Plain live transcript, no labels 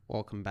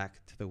Welcome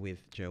back to the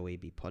With Joe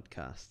Weeby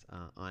podcast.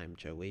 I'm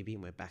Joe Weeby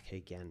and we're back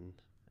again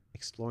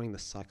exploring the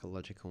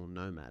psychological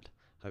nomad.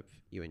 Hope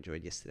you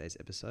enjoyed yesterday's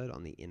episode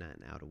on the inner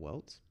and outer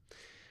worlds.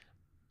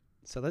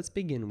 So let's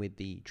begin with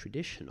the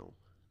traditional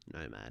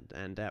nomad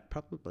and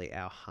probably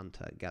our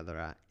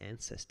hunter-gatherer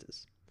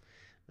ancestors.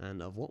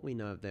 And of what we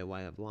know of their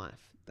way of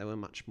life, they were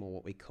much more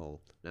what we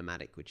call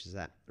nomadic, which is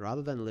that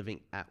rather than living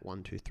at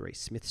 123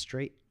 Smith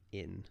Street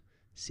in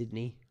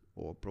Sydney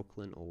or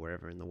Brooklyn or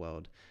wherever in the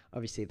world,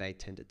 obviously they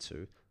tended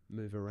to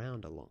move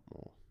around a lot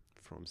more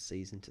from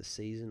season to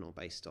season or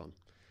based on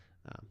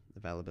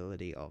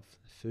availability of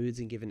foods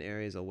in given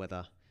areas or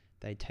whether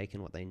they'd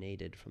taken what they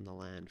needed from the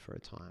land for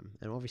a time.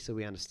 And obviously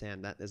we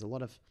understand that there's a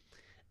lot of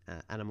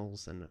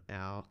animals and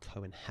our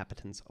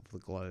co-inhabitants of the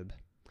globe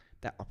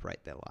that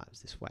operate their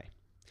lives this way.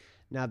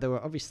 Now, there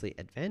were obviously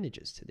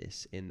advantages to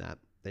this in that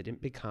they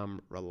didn't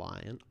become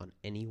reliant on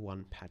any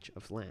one patch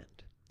of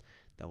land.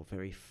 They were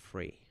very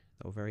free.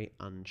 They were very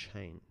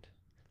unchained.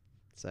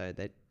 So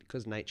that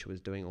because nature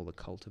was doing all the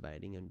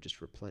cultivating and just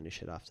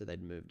replenish it after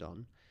they'd moved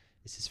on,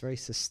 it's this very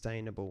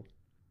sustainable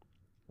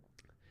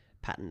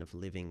pattern of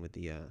living with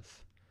the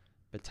earth,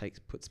 but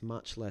puts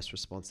much less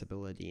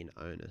responsibility and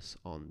onus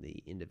on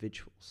the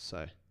individuals.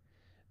 So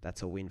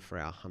that's a win for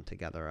our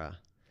hunter-gatherer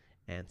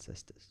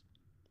ancestors.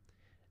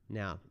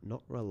 Now,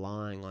 not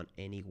relying on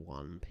any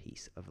one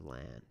piece of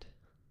land.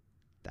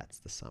 That's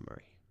the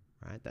summary,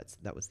 right?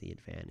 That was the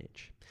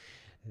advantage.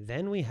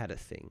 Then we had a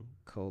thing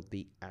called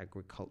the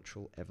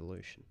agricultural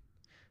evolution,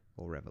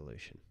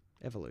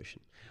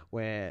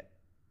 where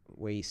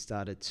we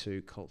started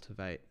to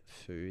cultivate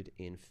food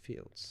in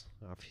fields.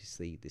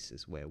 Obviously, this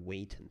is where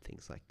wheat and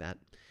things like that,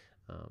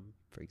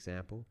 for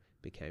example,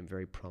 became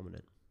very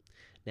prominent.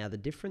 Now, the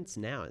difference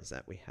now is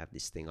that we have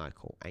this thing I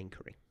call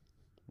anchoring,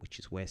 which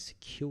is we're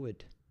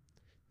secured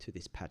to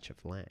this patch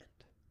of land.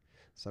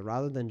 So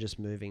rather than just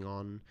moving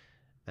on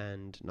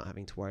and not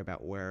having to worry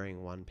about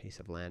wearing one piece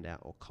of land out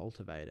or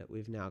cultivate it,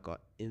 we've now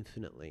got an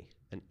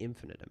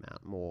infinite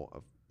amount more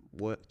of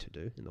work to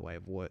do, in the way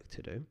of work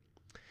to do,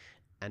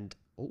 and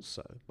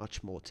also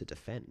much more to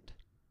defend.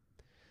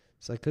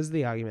 So because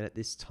the argument at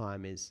this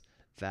time is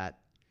that,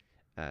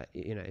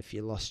 if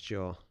you lost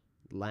your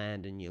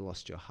land and you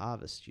lost your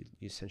harvest, you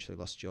essentially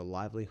lost your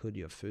livelihood,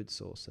 your food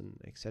source, and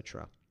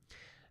etc.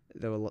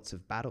 There were lots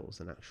of battles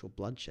and actual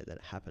bloodshed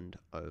that happened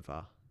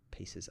over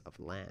pieces of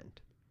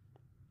land.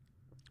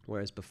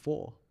 Whereas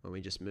before, when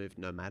we just moved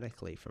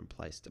nomadically from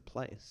place to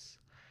place,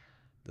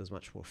 there was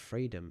much more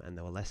freedom and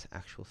there were less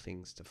actual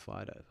things to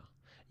fight over.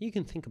 You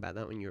can think about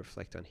that when you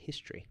reflect on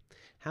history.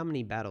 How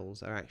many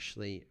battles are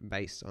actually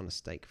based on a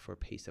stake for a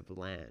piece of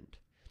land?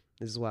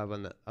 This is why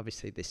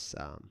obviously this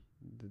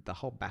the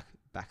whole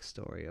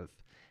backstory of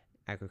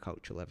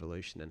agricultural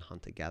evolution and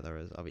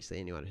hunter-gatherers, obviously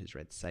anyone who's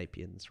read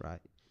Sapiens,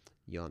 right,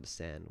 you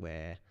understand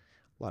where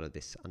a lot of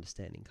this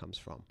understanding comes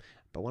from.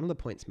 But one of the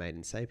points made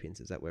in Sapiens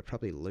is that we're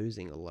probably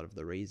losing a lot of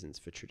the reasons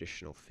for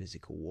traditional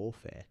physical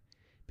warfare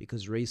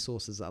because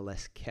resources are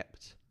less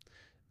kept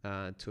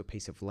to a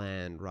piece of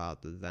land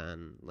rather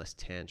than less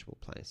tangible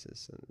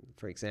places. And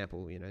for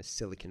example,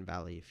 Silicon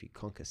Valley, if you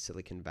conquer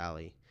Silicon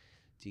Valley,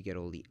 do you get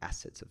all the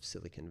assets of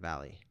Silicon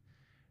Valley?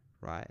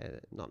 Right?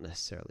 Not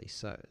necessarily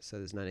so. So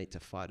there's no need to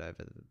fight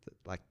over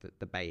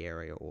the Bay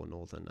Area or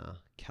Northern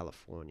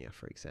California,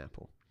 for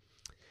example.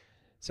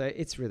 So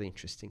it's really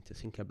interesting to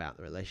think about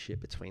the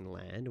relationship between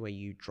land, where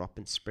you drop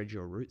and spread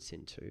your roots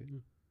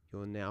into,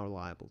 you're now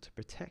liable to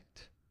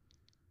protect.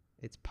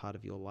 It's part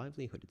of your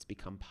livelihood. It's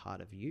become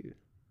part of you.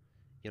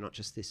 You're not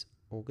just this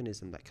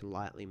organism that can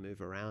lightly move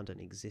around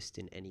and exist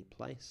in any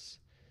place.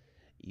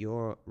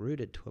 You're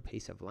rooted to a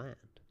piece of land.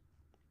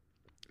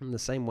 In the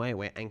same way,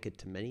 we're anchored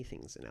to many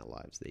things in our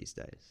lives these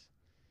days.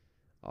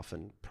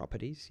 Often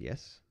properties,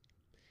 yes,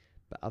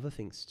 but other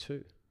things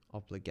too.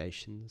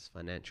 Obligations,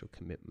 financial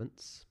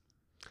commitments,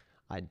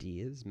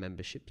 ideas,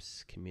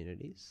 memberships,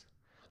 communities.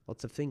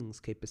 Lots of things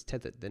keep us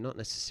tethered. They're not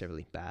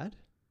necessarily bad.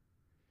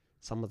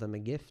 Some of them are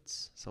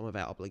gifts. Some of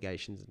our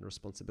obligations and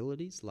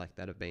responsibilities, like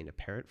that of being a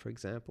parent, for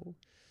example,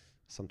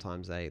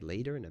 sometimes a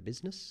leader in a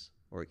business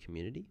or a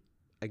community,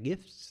 are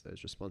gifts.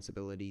 Those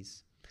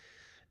responsibilities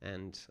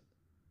and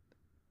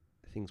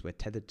things we're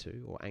tethered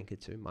to or anchored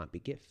to might be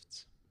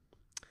gifts.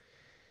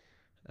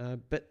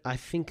 But I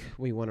think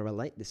we want to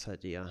relate this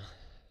idea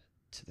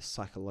to the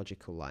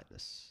psychological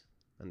lightness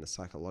and the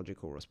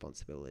psychological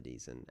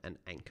responsibilities and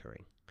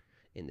anchoring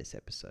in this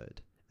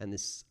episode, and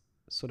this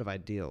sort of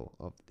ideal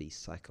of the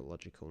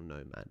psychological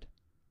nomad.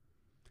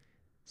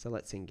 So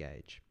let's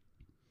engage.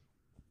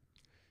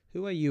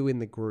 Who are you in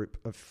the group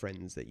of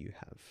friends that you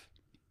have?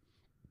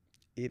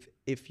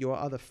 If your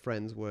other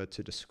friends were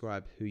to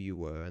describe who you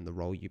were and the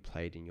role you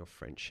played in your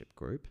friendship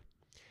group,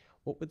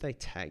 what would they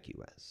tag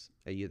you as?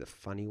 Are you the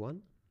funny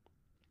one?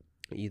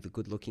 Are you the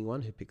good-looking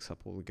one who picks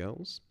up all the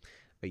girls?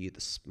 Are you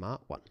the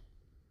smart one?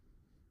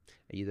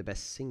 Are you the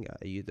best singer?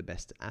 Are you the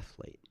best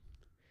athlete?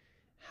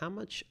 How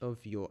much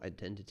of your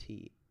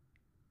identity,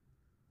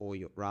 or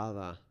your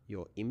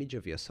image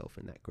of yourself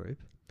in that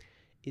group,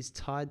 is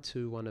tied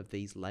to one of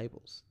these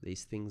labels,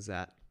 these things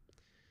that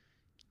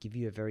give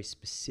you a very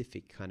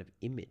specific kind of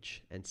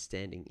image and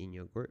standing in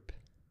your group.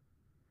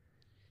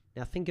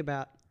 Now think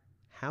about,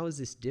 how is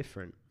this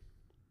different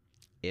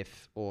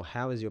or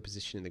how is your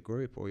position in the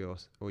group or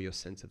your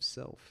sense of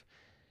self?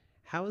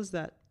 How is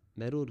that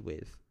meddled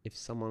with if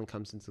someone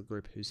comes into the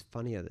group who's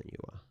funnier than you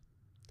are,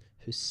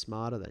 who's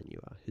smarter than you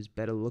are, who's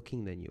better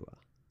looking than you are,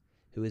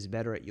 who is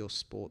better at your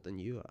sport than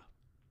you are?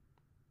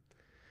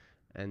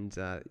 And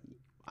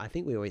I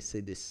think we always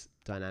see this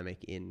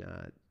dynamic in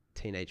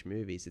teenage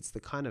movies. It's the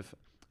kind of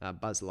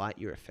Buzz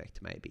Lightyear effect,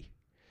 maybe,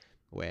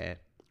 where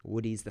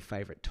Woody's the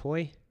favorite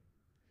toy.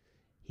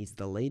 He's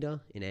the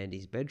leader in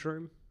Andy's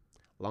bedroom.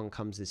 Along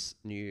comes this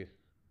new,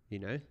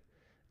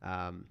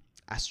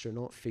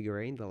 astronaut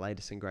figurine, the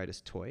latest and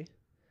greatest toy,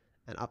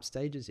 and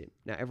upstages him.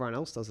 Now, everyone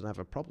else doesn't have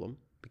a problem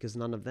because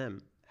none of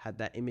them had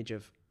that image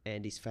of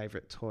Andy's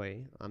favorite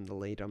toy. I'm the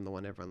leader, I'm the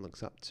one everyone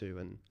looks up to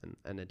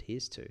and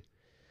adheres to.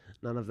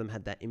 None of them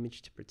had that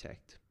image to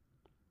protect.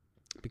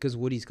 Because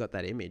Woody's got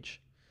that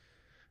image,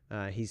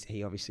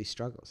 he obviously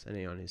struggles.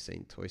 Anyone who's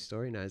seen Toy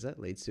Story knows that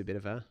leads to a bit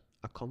of a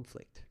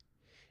conflict.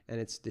 And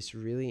it's this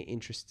really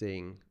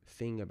interesting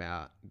thing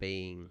about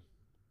being,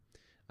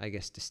 I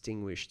guess,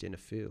 distinguished in a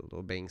field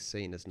or being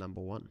seen as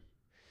number one.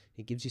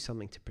 It gives you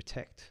something to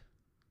protect.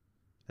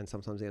 And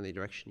sometimes the only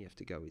direction you have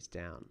to go is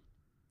down.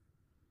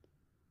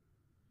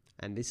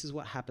 And this is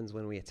what happens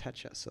when we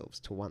attach ourselves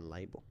to one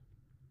label.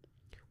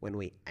 When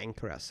we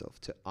anchor ourselves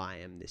to, I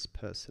am this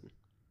person.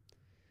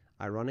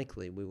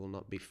 Ironically, we will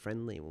not be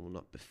friendly, we will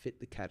not befit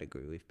the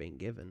category we've been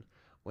given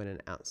when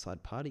an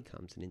outside party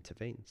comes and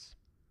intervenes.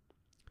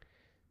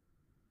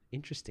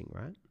 Interesting,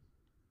 right?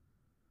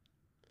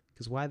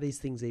 Because why are these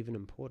things even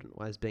important?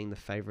 Why is being the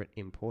favorite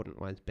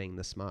important? Why is being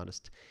the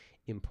smartest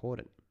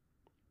important?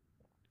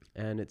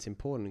 And it's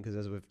important because,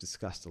 as we've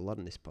discussed a lot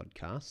in this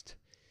podcast,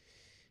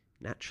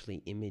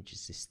 naturally image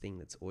is this thing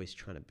that's always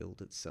trying to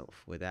build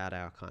itself without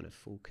our kind of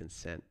full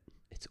consent.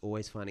 It's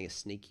always finding a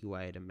sneaky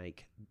way to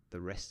make the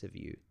rest of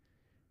you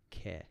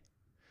care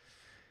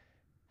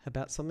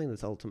about something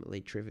that's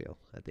ultimately trivial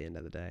at the end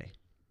of the day.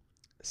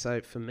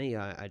 So for me,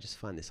 I just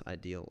find this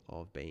ideal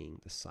of being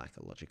the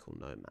psychological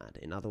nomad.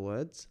 In other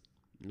words,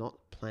 not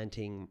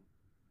planting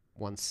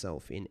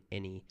oneself in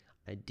any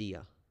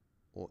idea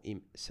or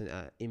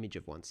image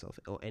of oneself,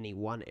 or any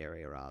one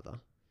area rather,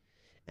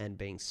 and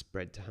being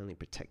spread to only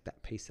protect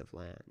that piece of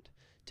land.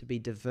 To be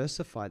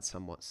diversified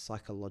somewhat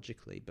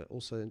psychologically, but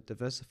also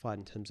diversified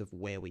in terms of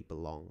where we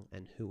belong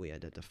and who we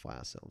identify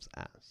ourselves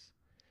as.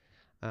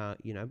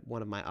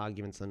 One of my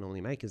arguments I normally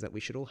make is that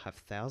we should all have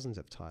thousands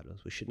of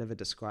titles. We should never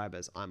describe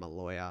as I'm a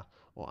lawyer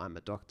or I'm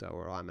a doctor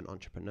or I'm an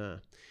entrepreneur.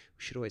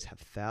 We should always have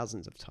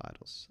thousands of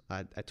titles.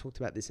 I talked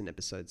about this in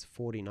episodes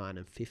 49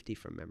 and 50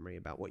 from memory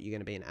about what you're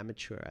going to be an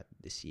amateur at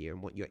this year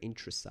and what your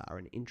interests are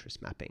and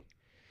interest mapping.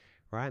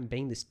 Right? And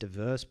being this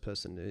diverse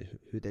person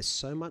who there's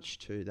so much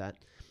to that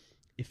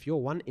if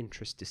your one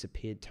interest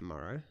disappeared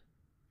tomorrow,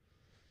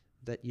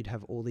 that you'd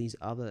have all these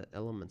other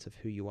elements of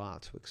who you are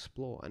to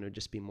explore, and it would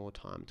just be more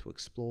time to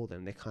explore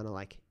them. They're kind of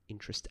like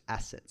interest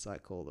assets, I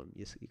call them.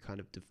 You're kind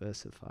of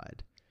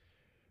diversified,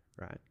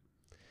 right?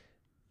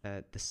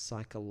 The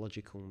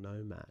psychological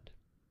nomad.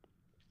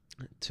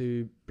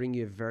 To bring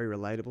you a very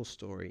relatable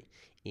story,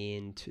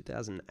 in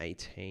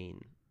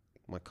 2018,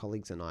 my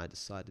colleagues and I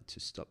decided to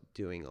stop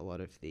doing a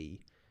lot of the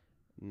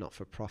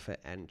not-for-profit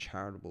and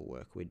charitable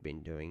work we'd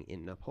been doing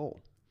in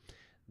Nepal.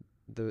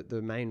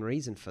 The main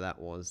reason for that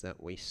was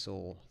that we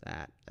saw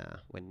that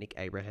when Nick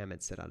Abraham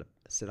had set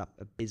up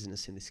a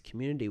business in this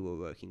community we were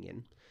working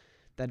in,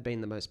 that'd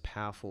been the most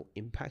powerful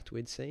impact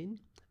we'd seen,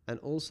 and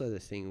also the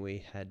thing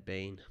we had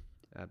been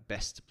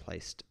best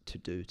placed to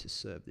do to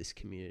serve this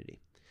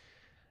community.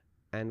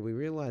 And we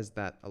realized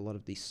that a lot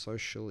of these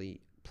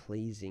socially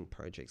pleasing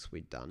projects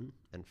we'd done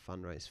and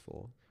fundraised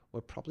for were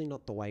probably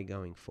not the way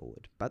going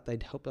forward, but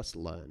they'd help us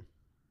learn,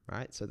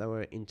 right? So they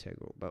were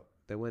integral, but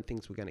they weren't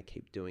things we're going to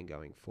keep doing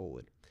going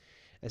forward.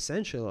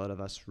 Essentially, a lot of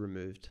us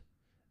removed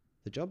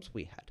the jobs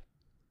we had.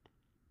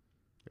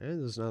 There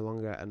was no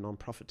longer a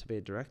non-profit to be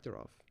a director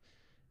of.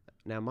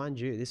 Now, mind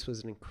you, this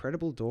was an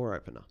incredible door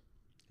opener.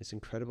 It's an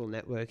incredible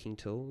networking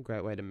tool,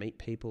 great way to meet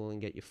people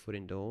and get your foot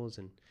indoors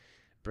and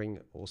bring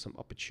awesome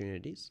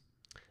opportunities.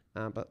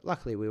 But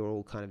luckily, we were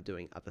all kind of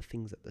doing other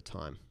things at the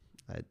time.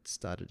 I'd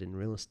started in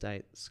real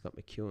estate. Scott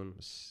McEwen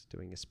was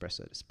doing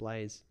espresso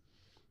displays.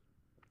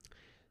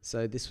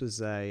 So this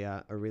was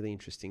a really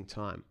interesting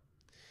time.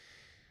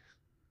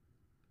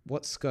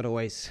 What Scott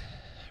always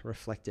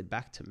reflected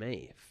back to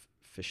me,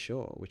 for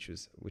sure, which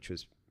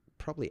was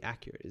probably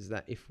accurate, is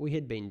that if we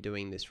had been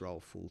doing this role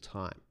full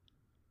time,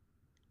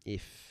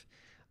 if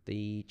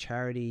the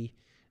charity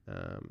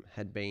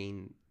had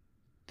been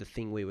the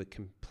thing we were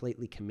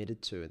completely committed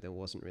to, and there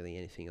wasn't really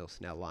anything else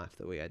in our life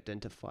that we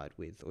identified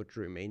with or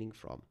drew meaning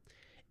from,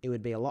 it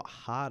would be a lot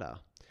harder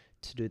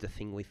to do the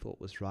thing we thought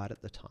was right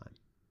at the time.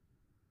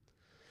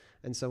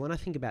 And so when I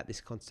think about this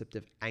concept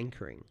of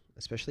anchoring,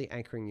 especially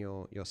anchoring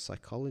your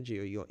psychology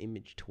or your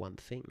image to one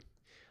thing,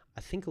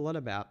 I think a lot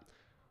about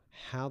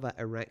how that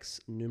erects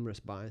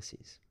numerous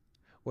biases.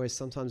 Whereas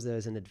sometimes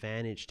there's an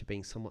advantage to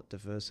being somewhat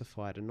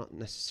diversified and not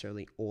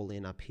necessarily all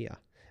in up here.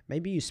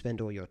 Maybe you spend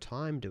all your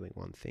time doing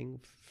one thing,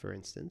 for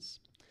instance,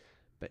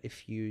 but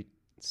if you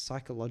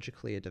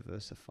psychologically are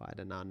diversified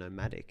and are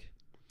nomadic,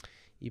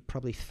 you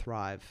probably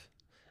thrive,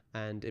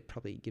 and it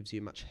probably gives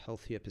you a much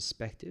healthier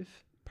perspective,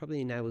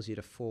 probably enables you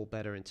to fall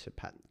better into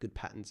good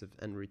patterns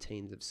and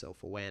routines of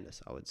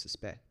self-awareness, I would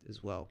suspect,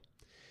 as well.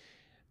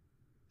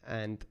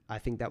 And I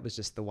think that was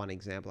just the one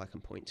example I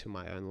can point to in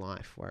my own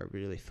life where I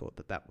really thought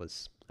that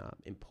was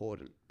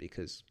important,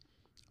 because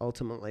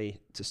ultimately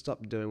to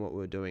stop doing what we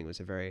were doing was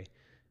a very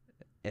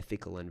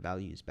ethical and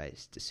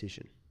values-based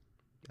decision.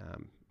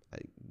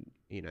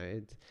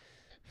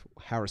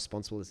 How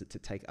responsible is it to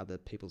take other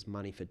people's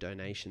money for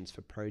donations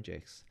for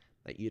projects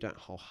that you don't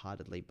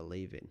wholeheartedly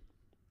believe in?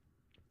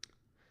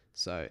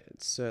 So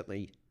it's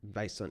certainly,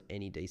 based on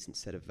any decent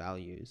set of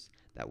values,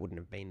 that wouldn't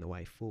have been the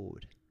way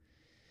forward.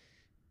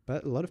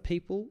 But a lot of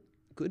people,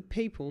 good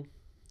people,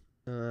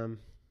 are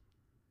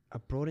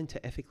brought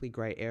into ethically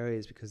grey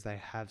areas because they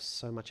have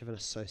so much of an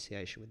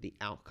association with the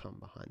outcome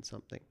behind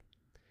something.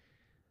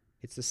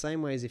 It's the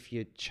same way as if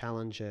you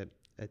challenge a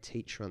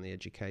teacher on the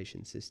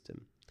education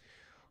system,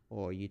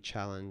 or you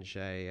challenge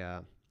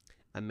a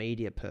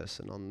media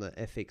person on the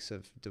ethics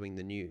of doing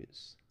the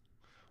news,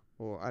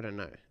 or I don't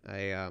know,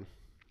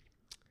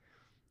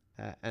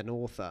 an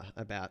author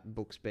about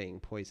books being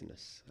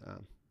poisonous.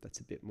 That's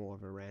a bit more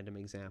of a random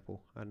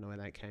example. I don't know where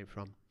that came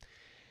from.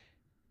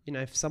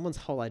 If someone's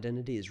whole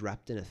identity is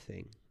wrapped in a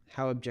thing,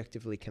 how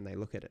objectively can they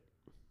look at it?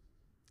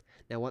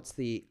 Now, what's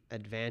the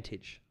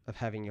advantage of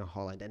having your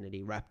whole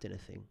identity wrapped in a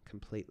thing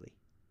completely?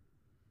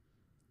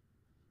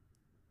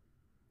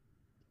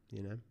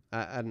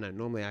 I don't know.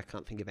 Normally I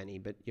can't think of any,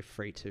 but you're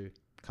free to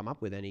come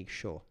up with any,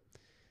 sure.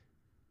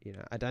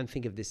 I don't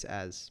think of this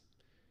as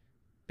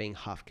being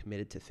half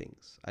committed to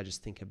things. I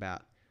just think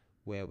about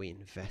where we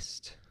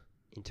invest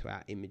into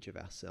our image of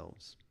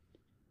ourselves.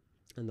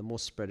 And the more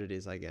spread it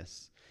is, I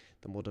guess,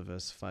 the more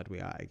diversified we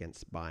are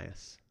against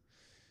bias,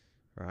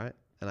 right?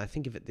 And I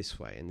think of it this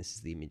way, and this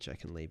is the image I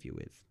can leave you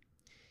with.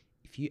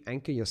 If you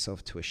anchor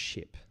yourself to a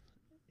ship,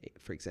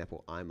 for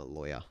example, I'm a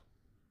lawyer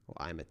or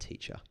I'm a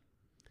teacher,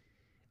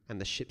 and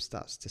the ship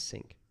starts to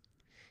sink,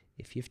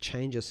 if you've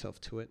chained yourself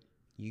to it,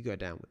 you go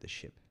down with the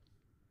ship,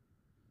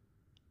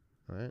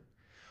 right?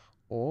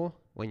 Or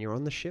when you're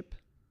on the ship,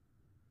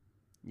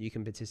 you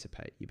can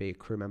participate. You be a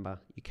crew member,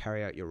 you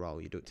carry out your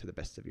role, you do it to the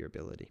best of your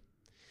ability.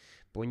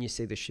 But when you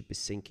see the ship is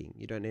sinking,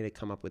 you don't need to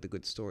come up with a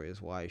good story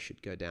as why you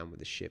should go down with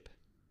the ship.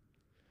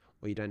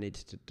 Or you don't need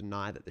to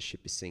deny that the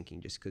ship is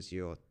sinking just because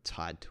you're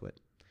tied to it.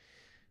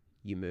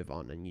 You move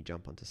on and you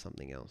jump onto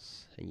something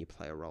else and you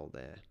play a role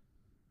there.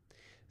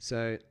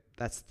 So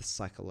that's the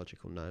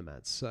psychological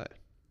nomad. So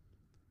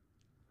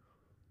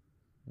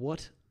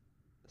what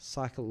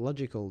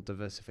psychological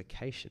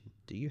diversification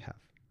do you have?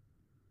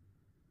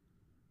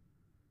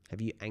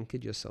 Have you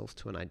anchored yourself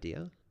to an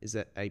idea? Is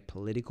it a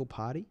political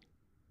party?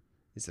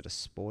 Is it a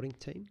sporting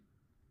team?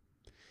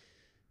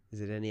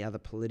 Is it any other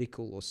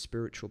political or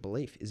spiritual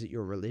belief? Is it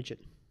your religion?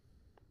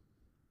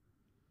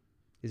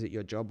 Is it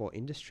your job or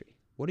industry?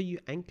 What are you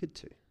anchored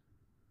to?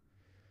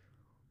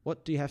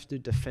 What do you have to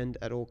defend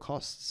at all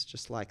costs,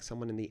 just like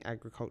someone in the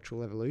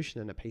agricultural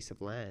evolution and a piece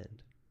of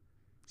land?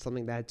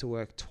 Something they had to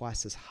work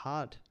twice as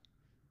hard,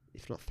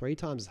 if not 3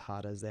 times as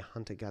hard as their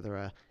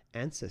hunter-gatherer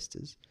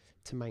ancestors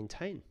to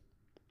maintain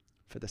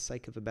for the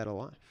sake of a better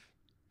life.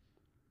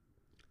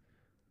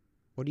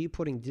 What are you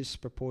putting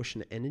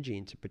disproportionate energy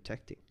into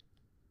protecting?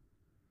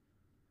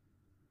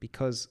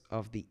 Because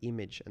of the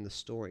image and the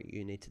story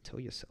you need to tell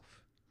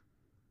yourself.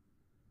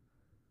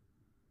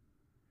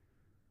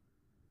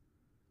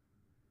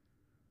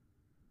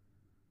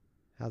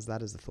 How's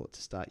that as a thought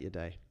to start your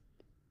day?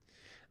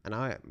 And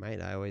I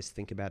always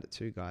think about it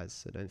too, guys.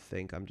 So don't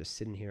think I'm just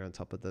sitting here on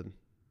top of the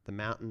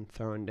mountain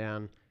throwing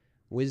down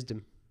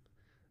wisdom.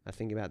 I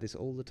think about this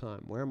all the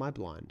time. Where am I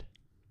blind?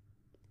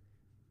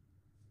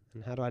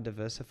 And how do I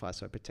diversify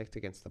so I protect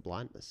against the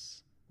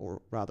blindness,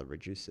 or rather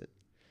reduce it?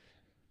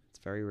 It's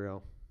very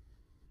real.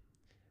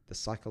 The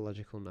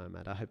psychological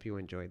nomad. I hope you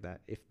enjoyed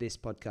that. If this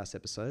podcast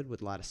episode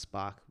would light a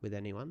spark with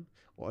anyone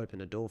or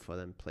open a door for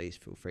them, please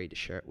feel free to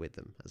share it with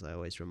them. As I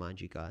always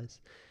remind you guys,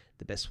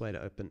 the best way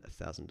to open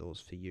 1,000 doors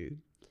for you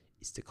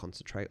is to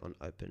concentrate on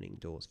opening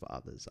doors for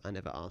others. I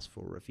never ask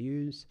for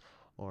reviews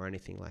or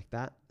anything like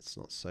that. It's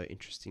not so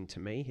interesting to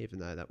me, even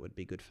though that would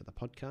be good for the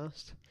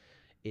podcast.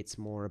 It's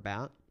more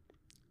about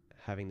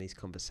having these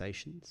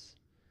conversations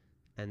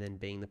and then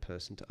being the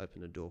person to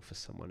open a door for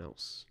someone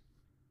else.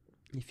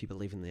 If you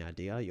believe in the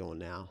idea, you're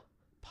now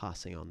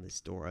passing on this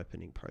door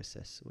opening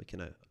process. We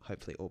can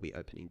hopefully all be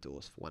opening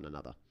doors for one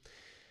another.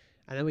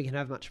 And then we can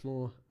have much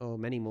more, or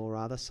many more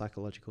rather,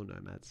 psychological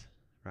nomads,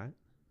 right?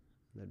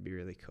 That'd be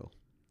really cool.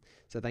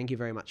 So thank you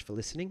very much for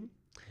listening,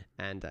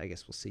 and I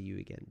guess we'll see you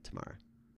again tomorrow.